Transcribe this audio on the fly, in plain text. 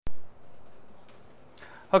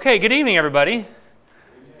Okay, good evening, everybody.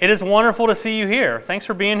 It is wonderful to see you here. Thanks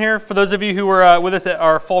for being here. For those of you who were with us at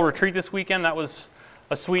our fall retreat this weekend, that was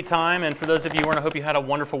a sweet time. And for those of you who weren't, I hope you had a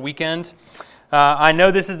wonderful weekend. I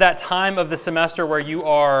know this is that time of the semester where you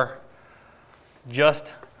are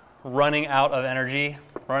just running out of energy,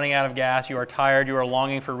 running out of gas. You are tired. You are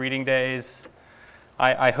longing for reading days.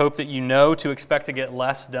 I hope that you know to expect to get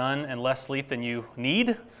less done and less sleep than you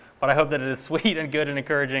need. But I hope that it is sweet and good and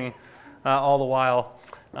encouraging all the while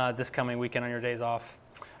this coming weekend on your days off.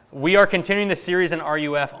 We are continuing the series in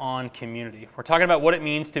RUF on community. We're talking about what it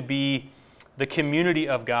means to be the community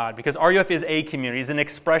of God, because RUF is a community, is an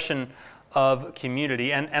expression of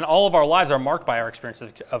community, and all of our lives are marked by our experience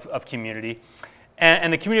of community.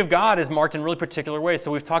 And the community of God is marked in really particular ways. So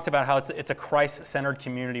we've talked about how it's a Christ-centered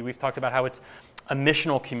community. We've talked about how it's a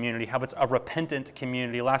missional community, how it's a repentant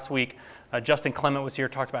community. Last week, Justin Clement was here,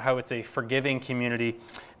 talked about how it's a forgiving community.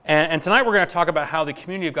 And tonight we're going to talk about how the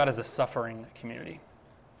community of God is a suffering community.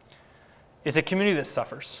 It's a community that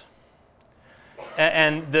suffers.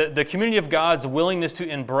 And the community of God's willingness to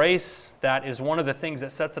embrace that is one of the things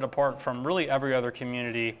that sets it apart from really every other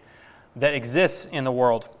community that exists in the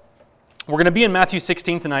world. We're going to be in Matthew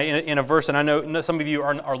 16 tonight in a verse, and I know some of you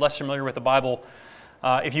are less familiar with the Bible.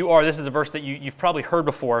 If you are, this is a verse that you've probably heard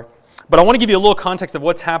before. But I want to give you a little context of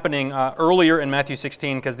what's happening earlier in Matthew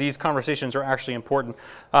 16, because these conversations are actually important.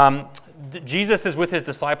 Jesus is with his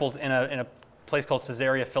disciples in a place called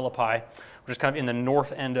Caesarea Philippi, which is kind of in the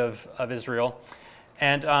north end of Israel.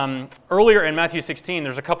 And earlier in Matthew 16,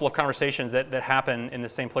 there's a couple of conversations that happen in the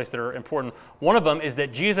same place that are important. One of them is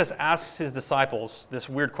that Jesus asks his disciples this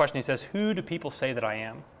weird question. He says, "Who do people say that I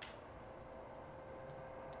am?"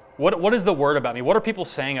 What is the word about me? What are people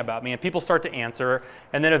saying about me? And people start to answer.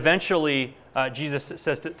 And then eventually Jesus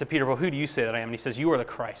says to Peter, "Well, who do you say that I am?" And he says, "You are the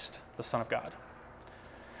Christ, the Son of God."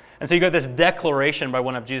 And so you got this declaration by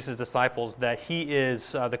one of Jesus' disciples that he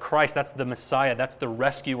is the Christ, that's the Messiah, that's the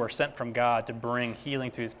rescuer sent from God to bring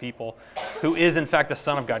healing to his people, who is in fact the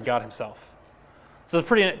Son of God, God himself. So it's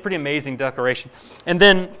a pretty amazing declaration. And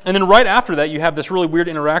then right after that, you have this really weird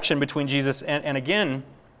interaction between Jesus and again,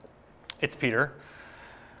 it's Peter,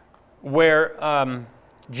 where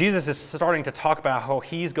Jesus is starting to talk about how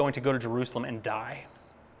he's going to go to Jerusalem and die.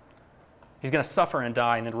 He's going to suffer and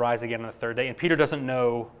die and then rise again on the third day. And Peter doesn't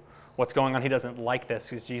know what's going on. He doesn't like this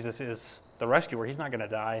because Jesus is the rescuer. He's not going to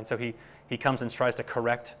die. And so he comes and tries to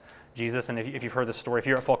correct Jesus. And if you've heard this story, if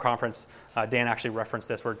you're at Fall Conference, Dan actually referenced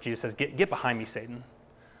this where Jesus says, get behind me, Satan.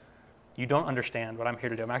 You don't understand what I'm here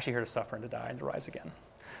to do. I'm actually here to suffer and to die and to rise again.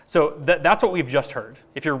 So that's what we've just heard.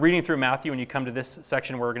 If you're reading through Matthew and you come to this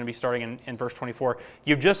section where we're going to be starting in verse 24,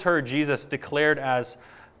 you've just heard Jesus declared as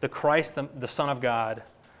the Christ, the Son of God,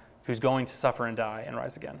 who's going to suffer and die and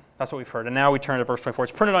rise again. That's what we've heard. And now we turn to verse 24.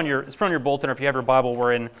 It's printed on your bulletin, or if you have your Bible,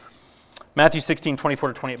 we're in Matthew 16, 24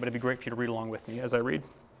 to 28, but it'd be great for you to read along with me as I read.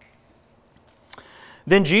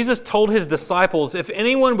 Then Jesus told his disciples, "If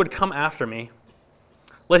anyone would come after me,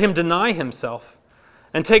 let him deny himself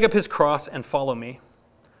and take up his cross and follow me.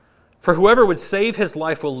 For whoever would save his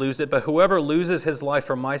life will lose it, but whoever loses his life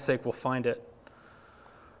for my sake will find it.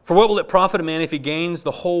 For what will it profit a man if he gains the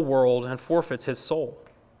whole world and forfeits his soul?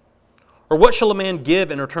 Or what shall a man give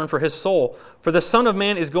in return for his soul? For the Son of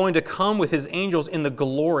Man is going to come with his angels in the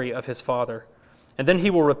glory of his Father, and then he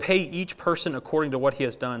will repay each person according to what he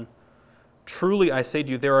has done. Truly I say to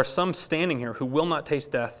you, there are some standing here who will not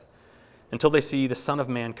taste death until they see the Son of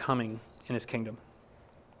Man coming in his kingdom."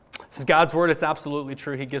 This is God's word. It's absolutely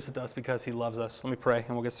true. He gives it to us because he loves us. Let me pray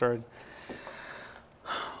and we'll get started.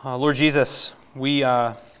 Lord Jesus, we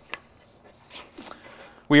are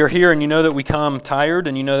here, and you know that we come tired,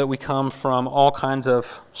 and you know that we come from all kinds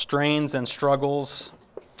of strains and struggles,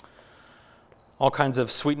 all kinds of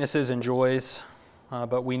sweetnesses and joys,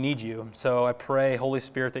 but we need you. So I pray, Holy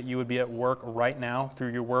Spirit, that you would be at work right now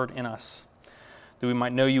through your word in us, that we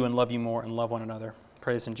might know you and love you more and love one another.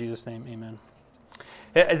 Praise in Jesus' name, amen.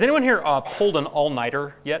 Has anyone here pulled an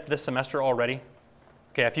all-nighter yet this semester already?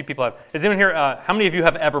 Okay, a few people have. Is anyone here, how many of you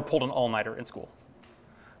have ever pulled an all-nighter in school?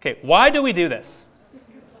 Okay, why do we do this?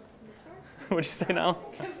 What'd you say now?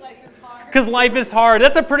 Because life is hard. Because life is hard.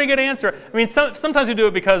 That's a pretty good answer. I mean, sometimes we do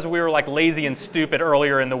it because we were like lazy and stupid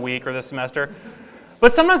earlier in the week or the semester.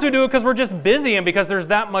 But sometimes we do it because we're just busy and because there's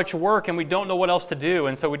that much work and we don't know what else to do,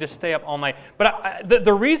 and so we just stay up all night. But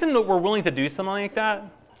the reason that we're willing to do something like that,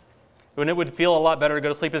 when it would feel a lot better to go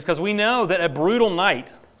to sleep, is because we know that a brutal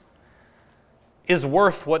night is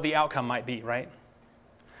worth what the outcome might be, right?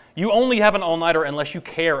 You only have an all-nighter unless you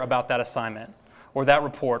care about that assignment or that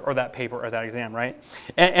report or that paper or that exam, right?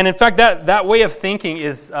 And in fact, that way of thinking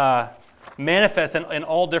is manifests in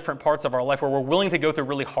all different parts of our life, where we're willing to go through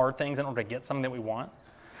really hard things in order to get something that we want.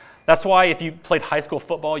 That's why if you played high school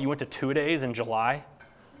football, you went to two-a-days in July.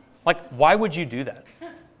 Like, why would you do that?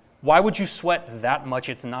 Why would you sweat that much?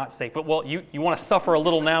 It's not safe. But, well, you want to suffer a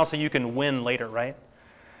little now so you can win later, right?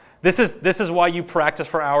 This is why you practice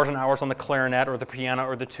for hours and hours on the clarinet or the piano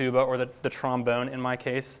or the tuba or the trombone, in my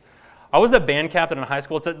case. I was the band captain in high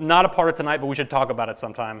school. It's not a part of tonight, but we should talk about it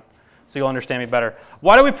sometime so you'll understand me better.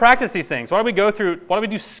 Why do we practice these things? Why do we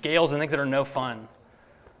do scales and things that are no fun?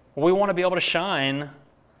 Well, we want to be able to shine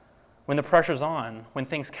when the pressure's on, when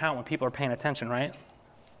things count, when people are paying attention, right?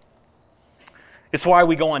 It's why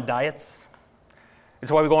we go on diets.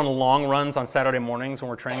 It's why we go on long runs on Saturday mornings when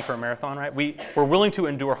we're training for a marathon, right? We're willing to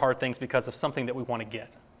endure hard things because of something that we want to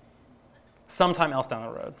get sometime else down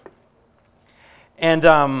the road. And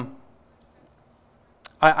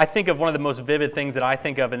I think of one of the most vivid things that I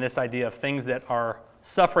think of in this idea of things that are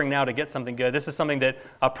suffering now to get something good. This is something that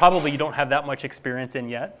probably you don't have that much experience in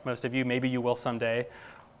yet. Most of you, maybe you will someday.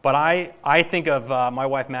 But I think of my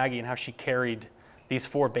wife Maggie and how she carried these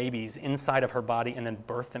 4 babies inside of her body and then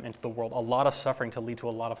birthed them into the world. A lot of suffering to lead to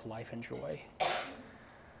a lot of life and joy.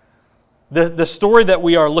 The story that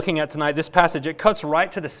we are looking at tonight, this passage, it cuts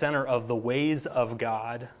right to the center of the ways of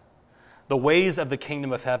God, the ways of the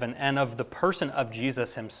kingdom of heaven, and of the person of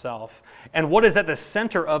Jesus himself. And what is at the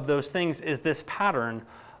center of those things is this pattern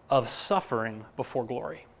of suffering before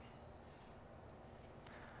glory.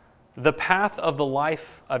 The path of the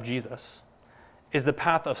life of Jesus is the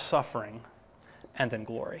path of suffering and then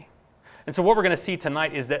glory. And so what we're going to see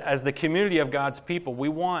tonight is that as the community of God's people, we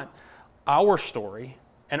want our story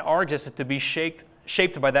and our existence to be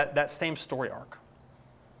shaped by that same story arc.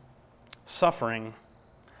 Suffering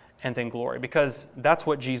and then glory, because that's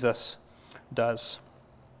what Jesus does.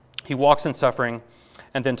 He walks in suffering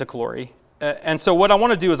and then to glory. And so what I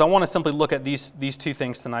want to do is I want to simply look at these 2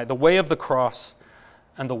 things tonight, the way of the cross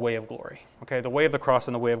and the way of glory. Okay, the way of the cross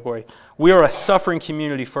and the way of glory. We are a suffering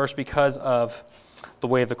community first because of the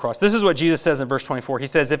way of the cross. This is what Jesus says in verse 24. He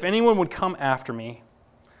says, "If anyone would come after me,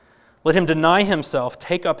 let him deny himself,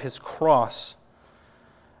 take up his cross,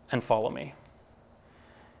 and follow me."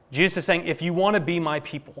 Jesus is saying, if you want to be my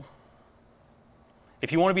people,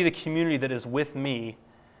 if you want to be the community that is with me,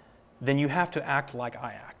 then you have to act like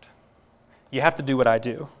I act. You have to do what I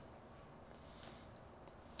do.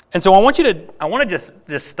 And so I want to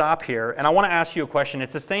just stop here, and I want to ask you a question.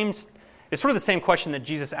 It's sort of the same question that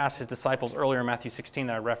Jesus asked his disciples earlier in Matthew 16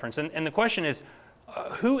 that I referenced. And the question is,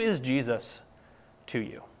 who is Jesus to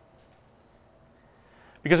you?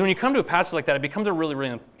 Because when you come to a passage like that, it becomes a really,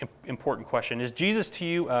 really important question. Is Jesus to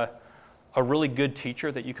you a really good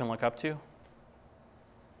teacher that you can look up to?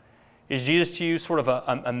 Is Jesus to you sort of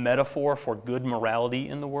a metaphor for good morality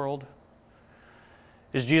in the world?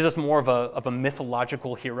 Is Jesus more of a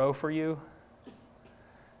mythological hero for you?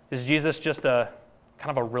 Is Jesus just a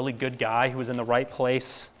kind of a really good guy who was in the right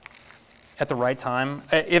place at the right time?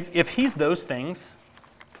 If he's those things,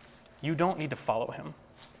 you don't need to follow him.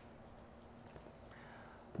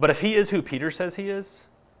 But if he is who Peter says he is,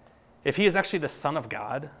 if he is actually the Son of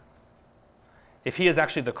God, if he is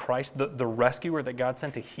actually the Christ, the rescuer that God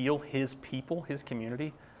sent to heal his people, his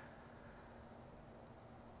community,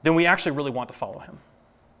 then we actually really want to follow him.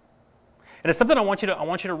 And it's something I want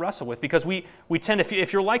you to wrestle with, because we tend,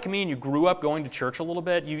 if you're like me and you grew up going to church a little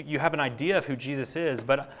bit, you have an idea of who Jesus is.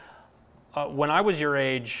 But when I was your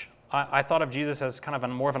age, I thought of Jesus as kind of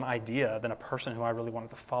more of an idea than a person who I really wanted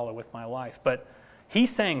to follow with my life. But he's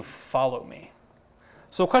saying, follow me.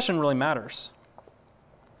 So the question really matters.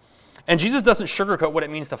 And Jesus doesn't sugarcoat what it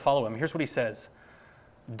means to follow him. Here's what he says: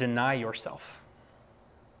 deny yourself.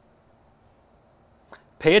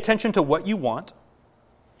 Pay attention to what you want,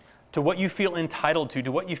 to what you feel entitled to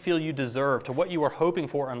what you feel you deserve, to what you are hoping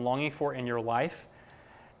for and longing for in your life,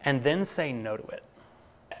 and then say no to it.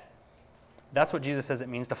 That's what Jesus says it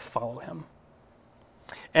means to follow him.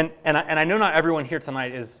 And I know not everyone here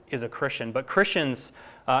tonight is a Christian, but Christians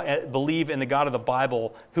believe in the God of the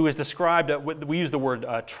Bible, who is described, we use the word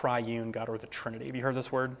triune God, or the Trinity. Have you heard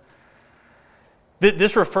this word?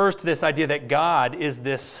 This refers to this idea that God is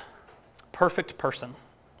this perfect person,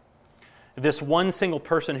 this one single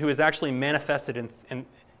person who is actually manifested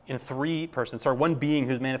in 3 persons. Sorry, one being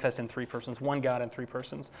who's manifested in 3 persons, one God in 3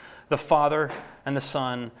 persons, the Father and the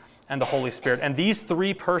Son and the Holy Spirit. And these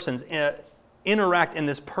 3 persons interact in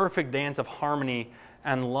this perfect dance of harmony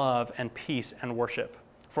and love and peace and worship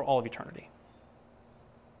for all of eternity.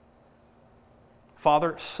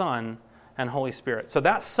 Father, Son, and Holy Spirit. So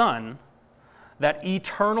that Son, that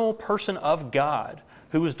eternal person of God,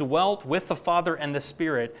 who has dwelt with the Father and the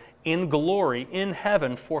Spirit in glory, in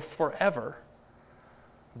heaven for forever,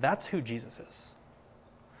 That's who Jesus is.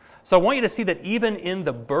 So I want you to see that even in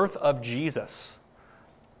the birth of Jesus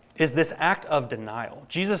is this act of denial.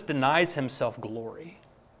 Jesus denies himself glory.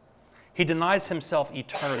 He denies himself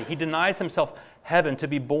eternity. He denies himself heaven to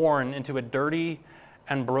be born into a dirty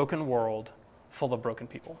and broken world full of broken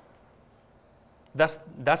people. That's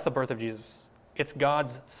the birth of Jesus. It's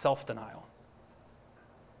God's self-denial.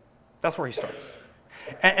 That's where he starts.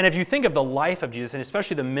 And if you think of the life of Jesus, and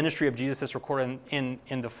especially the ministry of Jesus that's recorded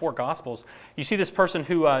in the four Gospels, you see this person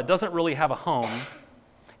who doesn't really have a home.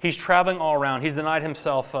 He's traveling all around. He's denied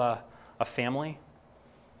himself a family.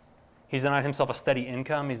 He's denied himself a steady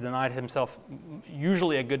income. He's denied himself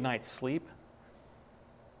usually a good night's sleep.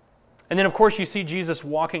 And then, of course, you see Jesus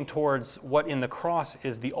walking towards what in the cross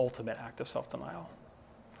is the ultimate act of self-denial,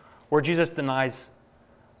 where Jesus denies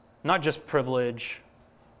not just privilege,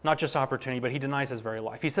 not just opportunity, but he denies his very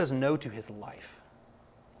life. He says no to his life.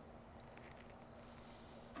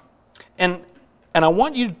 And I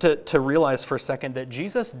want you to realize for a second that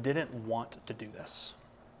Jesus didn't want to do this.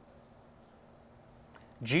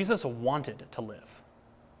 Jesus wanted to live.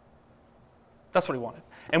 That's what he wanted.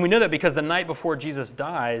 And we know that because the night before Jesus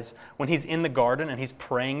dies, when he's in the garden and he's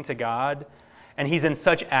praying to God, and he's in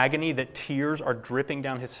such agony that tears are dripping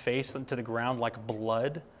down his face to the ground like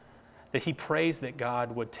blood, that he prays that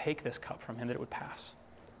God would take this cup from him, that it would pass.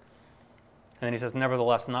 And then he says,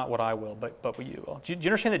 nevertheless, not what I will, but what you will. Do you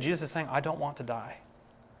understand that Jesus is saying, I don't want to die,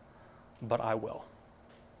 but I will.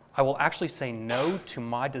 I will actually say no to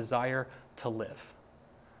my desire to live.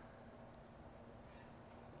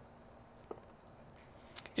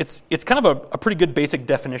 It's kind of a pretty good basic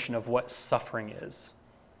definition of what suffering is.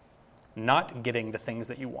 Not getting the things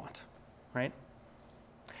that you want, right?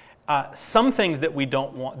 Some things that we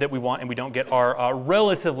want and we don't get are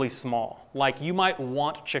relatively small. Like you might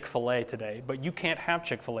want Chick-fil-A today, but you can't have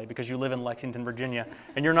Chick-fil-A because you live in Lexington, Virginia,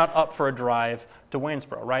 and you're not up for a drive to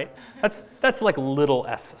Waynesboro, right? That's like little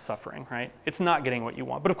s suffering, right? It's not getting what you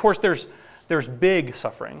want. But of course, there's big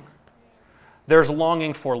suffering. There's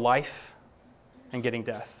longing for life and getting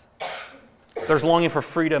death. There's longing for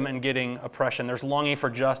freedom and getting oppression. There's longing for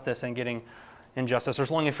justice and getting injustice.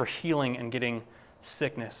 There's longing for healing and getting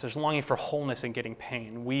sickness. There's longing for wholeness and getting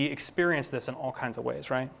pain. We experience this in all kinds of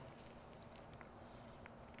ways, right?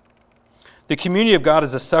 The community of God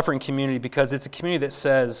is a suffering community because it's a community that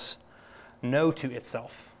says no to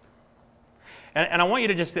itself. And I want you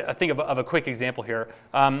to just think of a quick example here.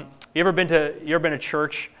 You ever been to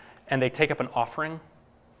church and they take up an offering?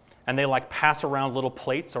 And they like pass around little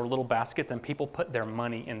plates or little baskets and people put their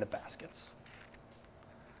money in the baskets.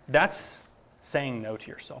 That's saying no to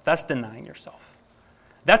yourself. That's denying yourself.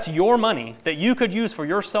 That's your money that you could use for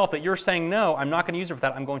yourself that you're saying, no, I'm not going to use it for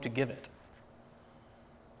that. I'm going to give it.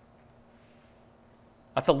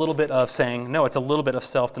 That's a little bit of saying no. It's a little bit of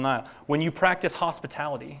self-denial. When you practice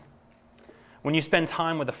hospitality, when you spend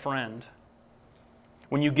time with a friend,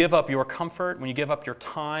 when you give up your comfort, when you give up your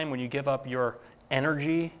time, when you give up your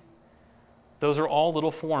energy, those are all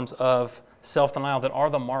little forms of self-denial that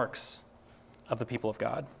are the marks of the people of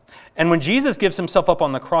God. And when Jesus gives himself up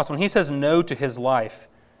on the cross, when he says no to his life,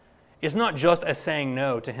 it's not just a saying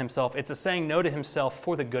no to himself, it's a saying no to himself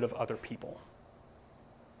for the good of other people.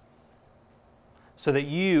 So that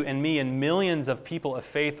you and me and millions of people of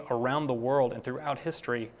faith around the world and throughout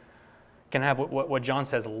history can have what John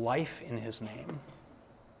says, life in his name.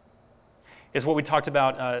 Is what we talked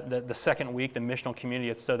about the second week, the missional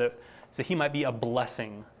community. It's so that he might be a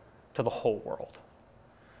blessing to the whole world.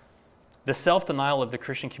 The self-denial of the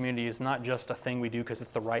Christian community is not just a thing we do because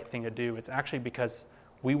it's the right thing to do. It's actually because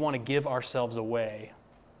we want to give ourselves away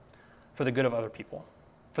for the good of other people,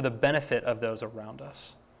 for the benefit of those around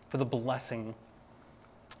us, for the blessing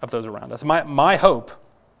of those around us. My hope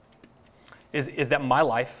is that my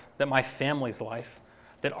life, that my family's life,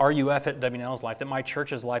 that RUF at WNL's life, that my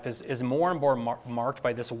church's life is more and more marked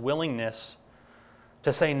by this willingness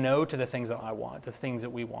to say no to the things that I want, the things that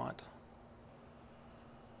we want.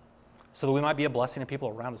 So that we might be a blessing to people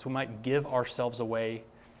around us. We might give ourselves away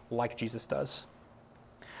like Jesus does.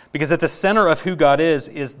 Because at the center of who God is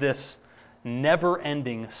this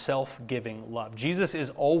never-ending self-giving love. Jesus is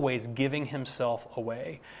always giving himself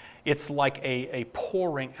away. It's like a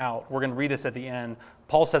pouring out. We're going to read this at the end.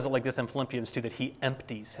 Paul says it like this in Philippians 2, that he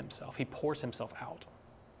empties himself. He pours himself out.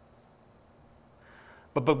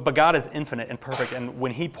 But God is infinite and perfect, and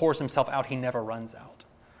when he pours himself out, he never runs out.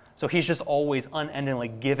 So he's just always unendingly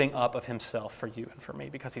giving up of himself for you and for me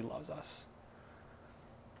because he loves us.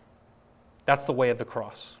 That's the way of the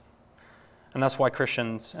cross. And that's why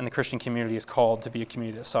Christians and the Christian community is called to be a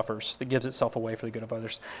community that suffers, that gives itself away for the good of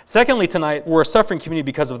others. Secondly, tonight, we're a suffering community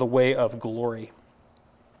because of the way of glory.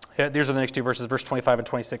 These are the next two verses. Verse 25 and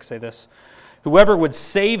 26 say this. Whoever would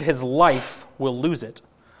save his life will lose it,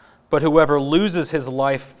 but whoever loses his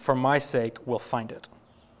life for my sake will find it.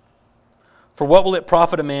 For what will it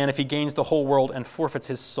profit a man if he gains the whole world and forfeits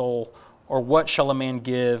his soul? Or what shall a man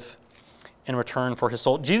give in return for his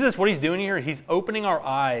soul? Jesus, what he's doing here, he's opening our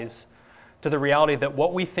eyes to the reality that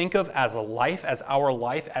what we think of as a life, as our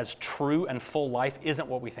life, as true and full life, isn't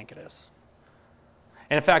what we think it is.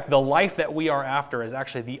 And in fact, the life that we are after is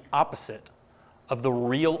actually the opposite of the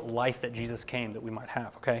real life that Jesus came that we might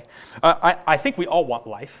have, okay? I think we all want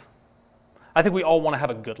life. I think we all want to have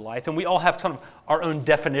a good life, and we all have kind of our own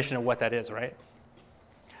definition of what that is, right?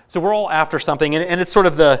 So we're all after something, and it's sort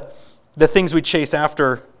of the things we chase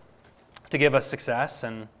after to give us success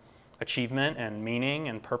and achievement and meaning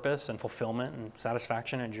and purpose and fulfillment and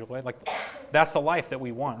satisfaction and joy. Like, that's the life that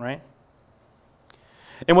we want, right?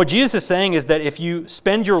 And what Jesus is saying is that if you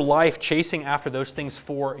spend your life chasing after those things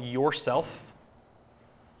for yourself,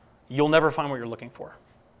 you'll never find what you're looking for.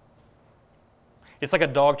 It's like a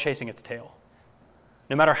dog chasing its tail.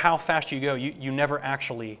 No matter how fast you go, you never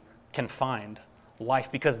actually can find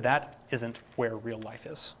life because that isn't where real life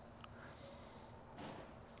is.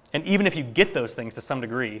 And even if you get those things to some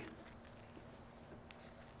degree,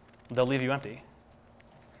 they'll leave you empty.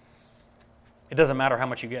 It doesn't matter how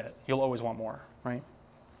much you get. You'll always want more, right?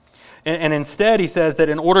 And instead, he says that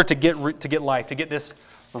in order to get life, to get this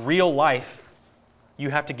real life, you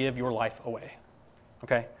have to give your life away,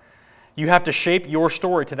 okay? You have to shape your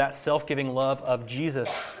story to that self-giving love of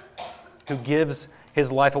Jesus who gives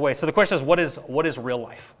his life away. So the question is, what is real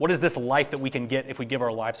life? What is this life that we can get if we give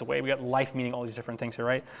our lives away? We got life meaning all these different things here,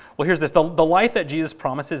 right? Well, here's this. The life that Jesus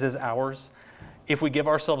promises is ours if we give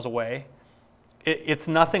ourselves away. It's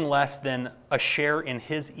nothing less than a share in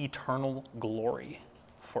his eternal glory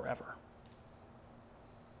forever.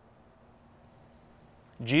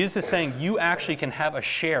 Jesus is saying you actually can have a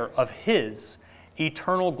share of his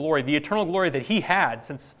eternal glory, the eternal glory that he had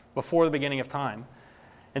since before the beginning of time,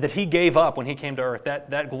 and that he gave up when he came to earth,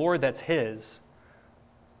 that glory that's his,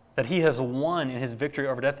 that he has won in his victory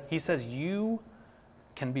over death. He says you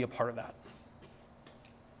can be a part of that.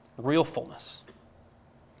 Real fullness,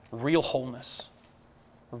 real wholeness,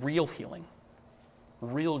 real healing,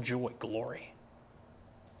 real joy, glory.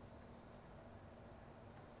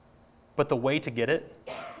 But the way to get it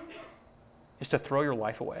is to throw your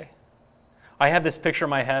life away. I have this picture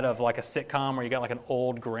in my head of like a sitcom where you got like an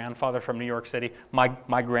old grandfather from New York City.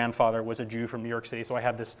 My grandfather was a Jew from New York City, so I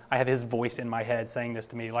have his voice in my head saying this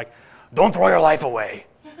to me, like, don't throw your life away.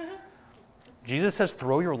 Jesus says,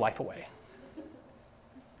 throw your life away.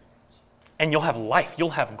 And you'll have life.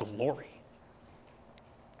 You'll have glory.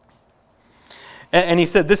 And he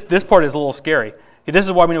said, this part is a little scary. This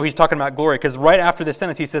is why we know he's talking about glory, because right after this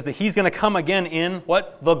sentence, he says that he's going to come again in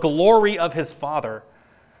what? The glory of his Father,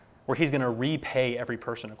 where he's going to repay every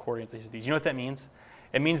person according to his deeds. You know what that means?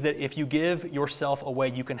 It means that if you give yourself away,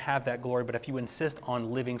 you can have that glory, but if you insist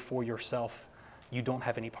on living for yourself, you don't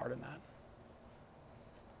have any part in that.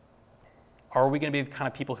 Are we going to be the kind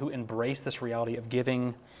of people who embrace this reality of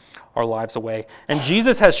giving our lives away? And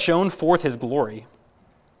Jesus has shown forth his glory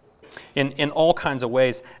in all kinds of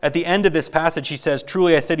ways. At the end of this passage, he says,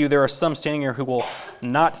 truly I say to you, there are some standing here who will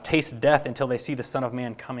not taste death until they see the Son of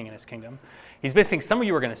Man coming in his kingdom. He's basically saying, some of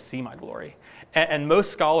you are going to see my glory. And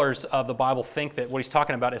most scholars of the Bible think that what he's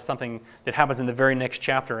talking about is something that happens in the very next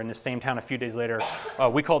chapter in the same town a few days later.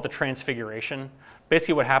 We call it the Transfiguration.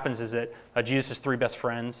 Basically what happens is that Jesus' three best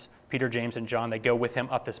friends, Peter, James, and John, they go with him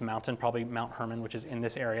up this mountain, probably Mount Hermon, which is in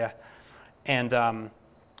this area. And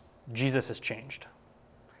Jesus has changed.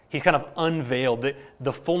 He's kind of unveiled.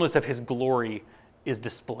 The fullness of his glory is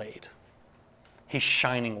displayed. He's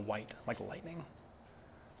shining white like lightning.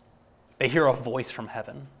 They hear a voice from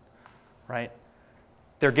heaven, right?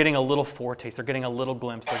 They're getting a little foretaste. They're getting a little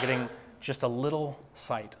glimpse. They're getting just a little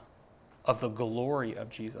sight of the glory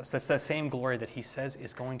of Jesus. That's that same glory that he says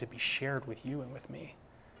is going to be shared with you and with me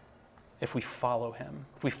if we follow him,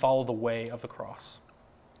 if we follow the way of the cross.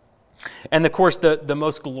 And of course, the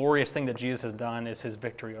most glorious thing that Jesus has done is his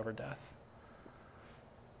victory over death.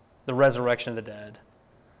 The resurrection of the dead.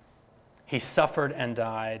 He suffered and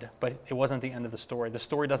died, but it wasn't the end of the story. The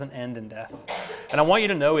story doesn't end in death. And I want you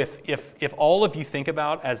to know, if all of you think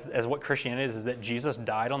about as what Christianity is that Jesus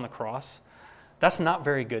died on the cross, that's not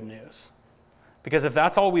very good news. Because if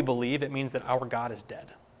that's all we believe, it means that our God is dead.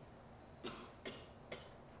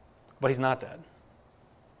 But he's not dead.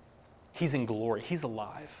 He's in glory. He's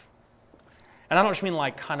alive. And I don't just mean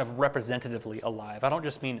like kind of representatively alive. I don't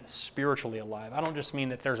just mean spiritually alive. I don't just mean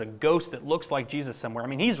that there's a ghost that looks like Jesus somewhere. I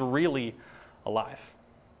mean, he's really alive.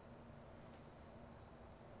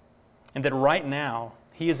 And that right now,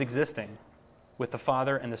 he is existing with the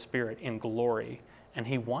Father and the Spirit in glory, and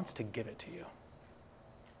he wants to give it to you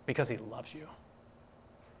because he loves you.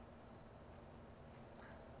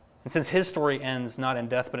 And since his story ends not in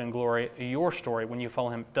death but in glory, your story, when you follow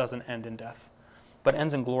him, doesn't end in death, but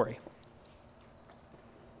ends in glory.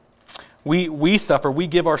 We suffer, we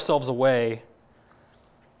give ourselves away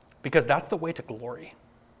because that's the way to glory.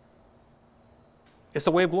 It's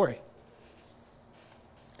the way of glory.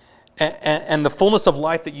 And the fullness of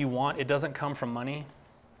life that you want, it doesn't come from money,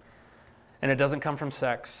 and it doesn't come from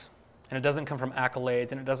sex, and it doesn't come from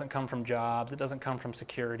accolades, and it doesn't come from jobs, it doesn't come from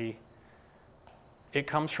security. It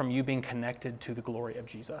comes from you being connected to the glory of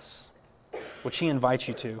Jesus, which he invites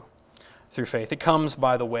you to through faith. It comes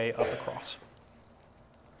by the way of the cross.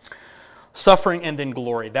 Suffering and then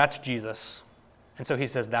glory, that's Jesus. And so he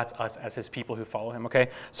says that's us as his people who follow him, okay?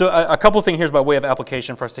 So a couple things here by way of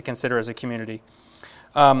application for us to consider as a community.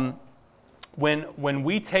 When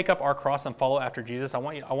we take up our cross and follow after Jesus, I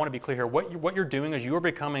want to be clear here. What you're doing is you are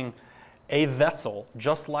becoming a vessel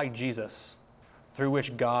just like Jesus through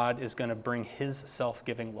which God is going to bring his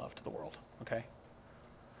self-giving love to the world, okay?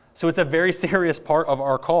 So it's a very serious part of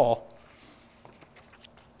our call.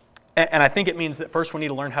 And I think it means that first we need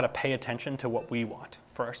to learn how to pay attention to what we want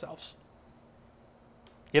for ourselves.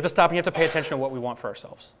 You have to stop and you have to pay attention to what we want for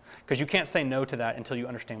ourselves, because you can't say no to that until you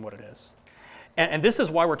understand what it is. And this is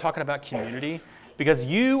why we're talking about community, because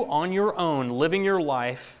you on your own, living your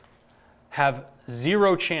life, have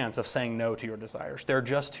zero chance of saying no to your desires. They're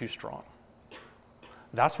just too strong.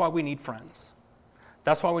 That's why we need friends.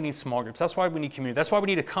 That's why we need small groups. That's why we need community. That's why we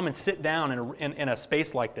need to come and sit down in a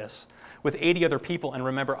space like this with 80 other people and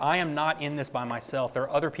remember, I am not in this by myself. There are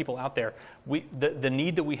other people out there. The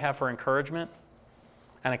need that we have for encouragement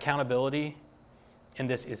and accountability in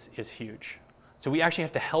this is huge. So we actually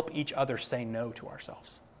have to help each other say no to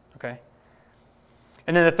ourselves, okay?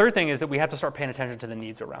 And then the third thing is that we have to start paying attention to the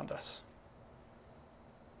needs around us.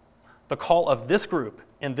 The call of this group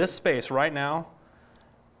in this space right now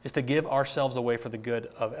is to give ourselves away for the good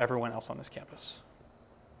of everyone else on this campus.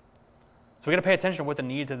 So we got to pay attention to what the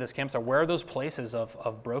needs of this campus are. Where are those places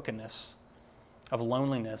of brokenness, of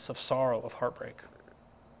loneliness, of sorrow, of heartbreak?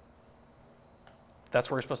 That's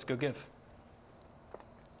where we're supposed to go give.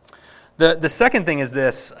 The second thing is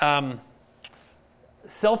this.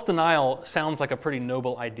 Self-denial sounds like a pretty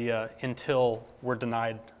noble idea until we're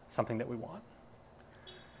denied something that we want.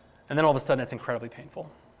 And then all of a sudden it's incredibly painful.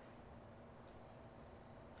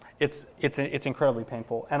 It's incredibly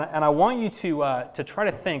painful. And I want you to try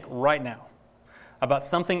to think right now about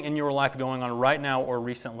something in your life going on right now or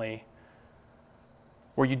recently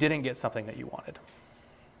where you didn't get something that you wanted.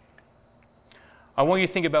 I want you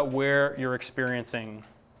to think about where you're experiencing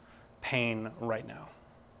pain right now.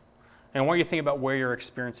 And I want you to think about where you're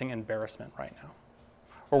experiencing embarrassment right now,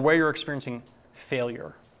 or where you're experiencing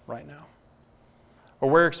failure right now, or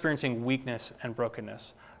where you're experiencing weakness and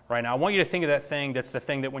brokenness right now. I want you to think of that thing that's the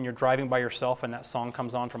thing that when you're driving by yourself and that song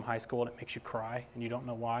comes on from high school and it makes you cry and you don't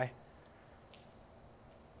know why.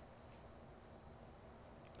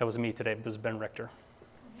 That was me today. It was Ben Richter.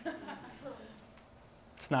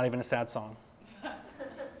 It's not even a sad song.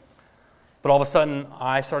 But all of a sudden,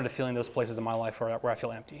 I started feeling those places in my life where I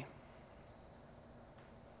feel empty.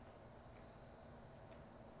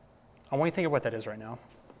 I want you to think of what that is right now.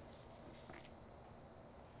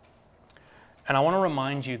 And I want to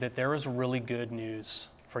remind you that there is really good news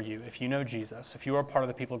for you. If you know Jesus, if you are part of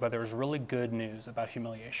the people of God, there is really good news about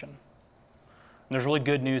humiliation. And there's really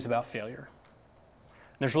good news about failure.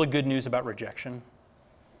 And there's really good news about rejection. And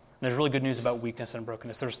there's really good news about weakness and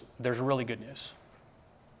brokenness. There's really good news.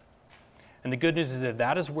 And the good news is that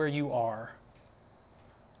that is where you are.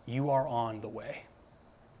 You are on the way.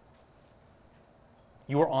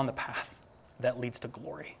 You are on the path that leads to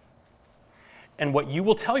glory. And what you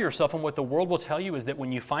will tell yourself and what the world will tell you is that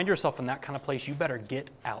when you find yourself in that kind of place, you better get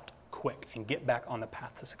out quick and get back on the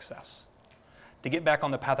path to success. To get back on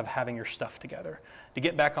the path of having your stuff together. To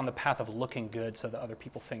get back on the path of looking good so that other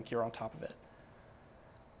people think you're on top of it.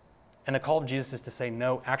 And the call of Jesus is to say,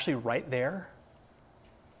 no, actually right there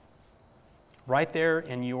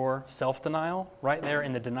in your self-denial, right there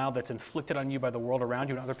in the denial that's inflicted on you by the world around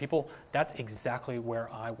you and other people, that's exactly where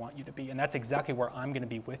I want you to be. And that's exactly where I'm going to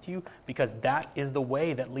be with you, because that is the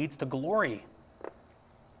way that leads to glory.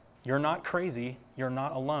 You're not crazy. You're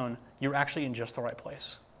not alone. You're actually in just the right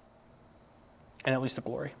place. And it leads to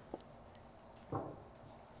glory.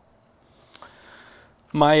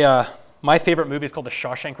 My favorite movie is called The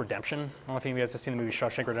Shawshank Redemption. I don't know if any of you guys have seen the movie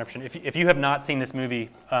Shawshank Redemption. If you have not seen this movie,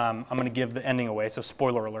 I'm going to give the ending away, so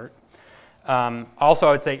spoiler alert. Also,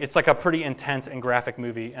 I would say it's like a pretty intense and graphic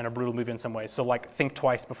movie and a brutal movie in some ways. So like think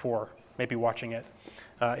twice before maybe watching it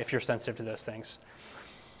if you're sensitive to those things.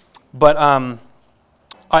 But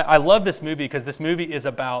I love this movie because this movie is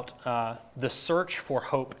about the search for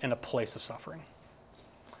hope in a place of suffering.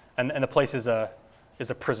 And the place is a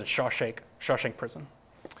prison, Shawshank Prison.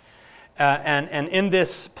 And in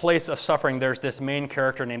this place of suffering, there's this main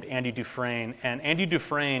character named Andy Dufresne. And Andy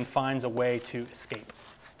Dufresne finds a way to escape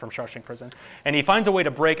from Shawshank Prison. And he finds a way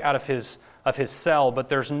to break out of his cell, but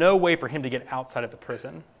there's no way for him to get outside of the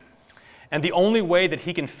prison. And the only way that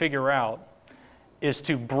he can figure out is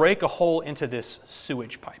to break a hole into this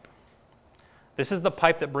sewage pipe. This is the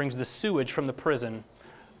pipe that brings the sewage from the prison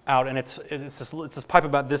out, and it's this pipe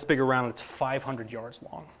about this big around, and it's 500 yards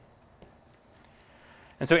long.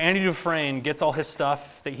 And so Andy Dufresne gets all his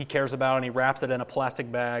stuff that he cares about, and he wraps it in a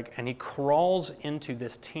plastic bag, and he crawls into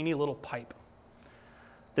this teeny little pipe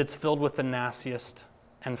that's filled with the nastiest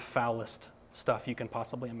and foulest stuff you can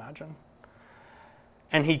possibly imagine.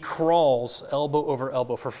 And he crawls elbow over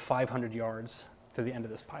elbow for 500 yards to the end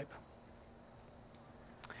of this pipe.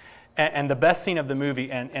 And the best scene of the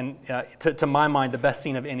movie, and to my mind, the best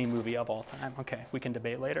scene of any movie of all time, okay, we can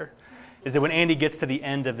debate later, is that when Andy gets to the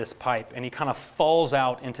end of this pipe and he kind of falls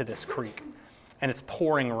out into this creek and it's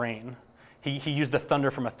pouring rain. He used the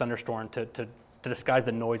thunder from a thunderstorm to disguise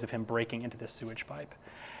the noise of him breaking into this sewage pipe.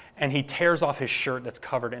 And he tears off his shirt that's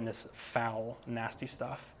covered in this foul, nasty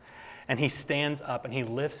stuff. And he stands up and he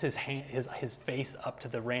lifts his face up to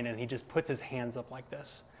the rain and he just puts his hands up like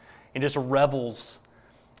this. He just revels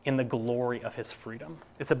in the glory of his freedom.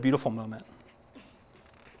 It's a beautiful moment.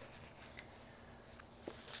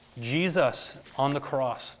 Jesus on the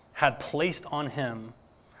cross had placed on him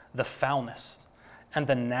the foulness and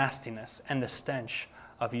the nastiness and the stench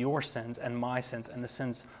of your sins and my sins and the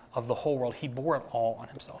sins of the whole world. He bore it all on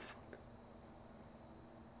himself.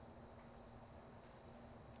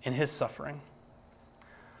 In his suffering.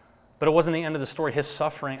 But it wasn't the end of the story. His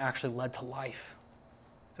suffering actually led to life.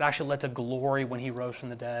 It actually led to glory when he rose from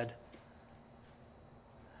the dead.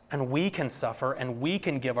 And we can suffer and we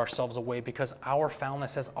can give ourselves away because our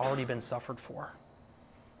foulness has already been suffered for.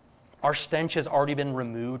 Our stench has already been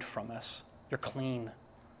removed from us. You're clean.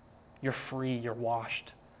 You're free. You're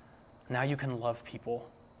washed. Now you can love people.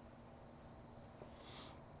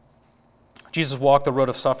 Jesus walked the road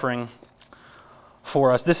of suffering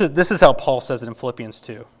for us. This is how Paul says it in Philippians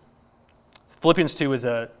 2. Philippians 2 is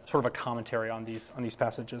a sort of a commentary on these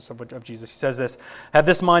passages of Jesus. He says this, "Have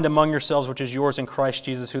this mind among yourselves, which is yours in Christ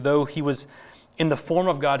Jesus, who though he was in the form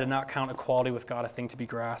of God, did not count equality with God a thing to be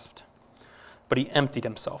grasped, but he emptied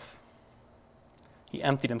himself. He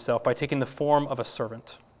emptied himself by taking the form of a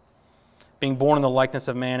servant, being born in the likeness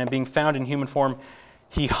of man, and being found in human form,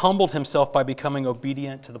 he humbled himself by becoming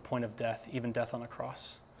obedient to the point of death, even death on a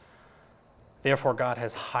cross. Therefore, God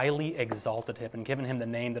has highly exalted him and given him the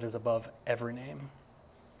name that is above every name,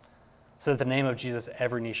 so that the name of Jesus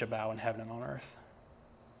every knee shall bow in heaven and on earth."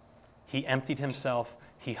 He emptied himself,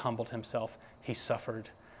 he humbled himself, he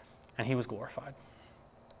suffered, and he was glorified.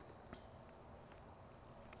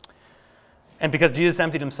 And because Jesus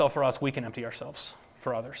emptied himself for us, we can empty ourselves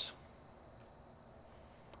for others.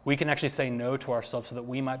 We can actually say no to ourselves so that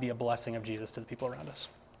we might be a blessing of Jesus to the people around us.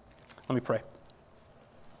 Let me pray.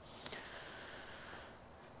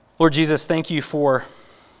 Lord Jesus, thank you for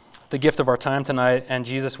the gift of our time tonight. And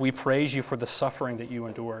Jesus, we praise you for the suffering that you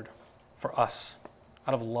endured for us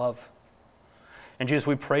out of love. And Jesus,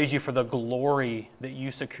 we praise you for the glory that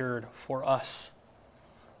you secured for us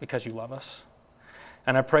because you love us.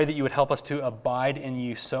 And I pray that you would help us to abide in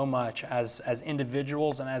you so much as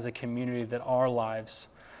individuals and as a community that our lives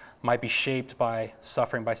might be shaped by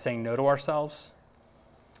suffering, by saying no to ourselves,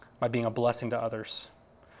 by being a blessing to others,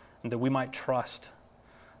 and that we might trust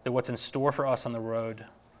that what's in store for us on the road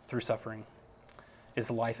through suffering is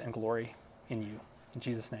life and glory in you. In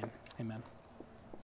Jesus' name, amen.